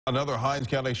Another Hinds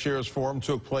County Sheriff's Forum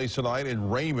took place tonight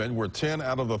in Raymond, where 10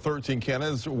 out of the 13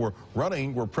 candidates were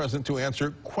present to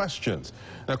answer questions.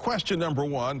 Now, question number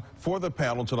one for the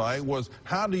panel tonight was,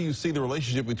 how do you see the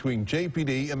relationship between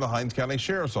JPD and the Hinds County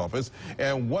Sheriff's Office,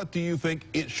 and what do you think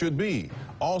it should be?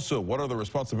 Also, what are the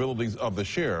responsibilities of the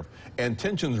sheriff? And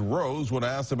tensions rose when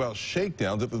asked about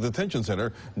shakedowns at the detention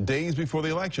center days before the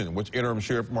election, which Interim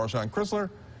Sheriff Marshawn Chrysler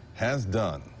has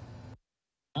done.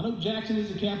 I know Jackson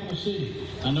is the capital city.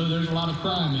 I know there's a lot of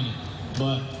crime in it,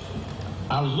 but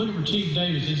I was looking for Chief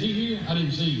Davis. Is he here? I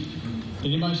didn't see him.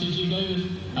 Did anybody see Chief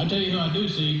Davis? I tell you who I do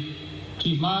see: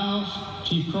 Chief Miles,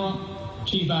 Chief Crump,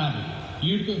 Chief Ivy,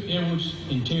 Utica, Edwards,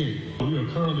 and Terry. We are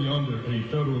currently under a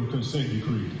federal consent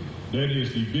decree. That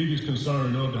is the biggest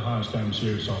concern of the Hinds County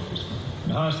Sheriff's Office.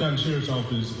 The Hinds County Sheriff's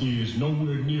Office is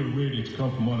nowhere near ready to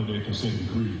come from under that consent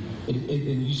decree.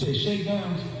 And you said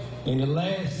shakedowns? In the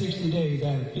last 60 days,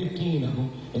 out of 15 of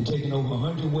them, and taking over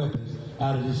 100 weapons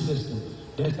out of this system.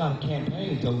 That's not a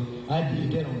campaign, though. I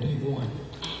did that on day one.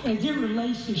 As it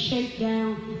relates to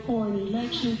shakedown before an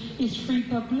election, it's free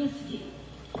publicity.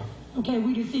 Okay,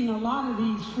 we've seen a lot of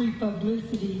these free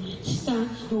publicity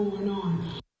stunts going on.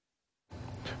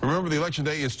 Remember, the election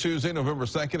day is Tuesday, November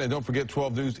 2nd, and don't forget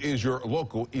 12 News is your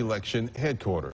local election headquarters.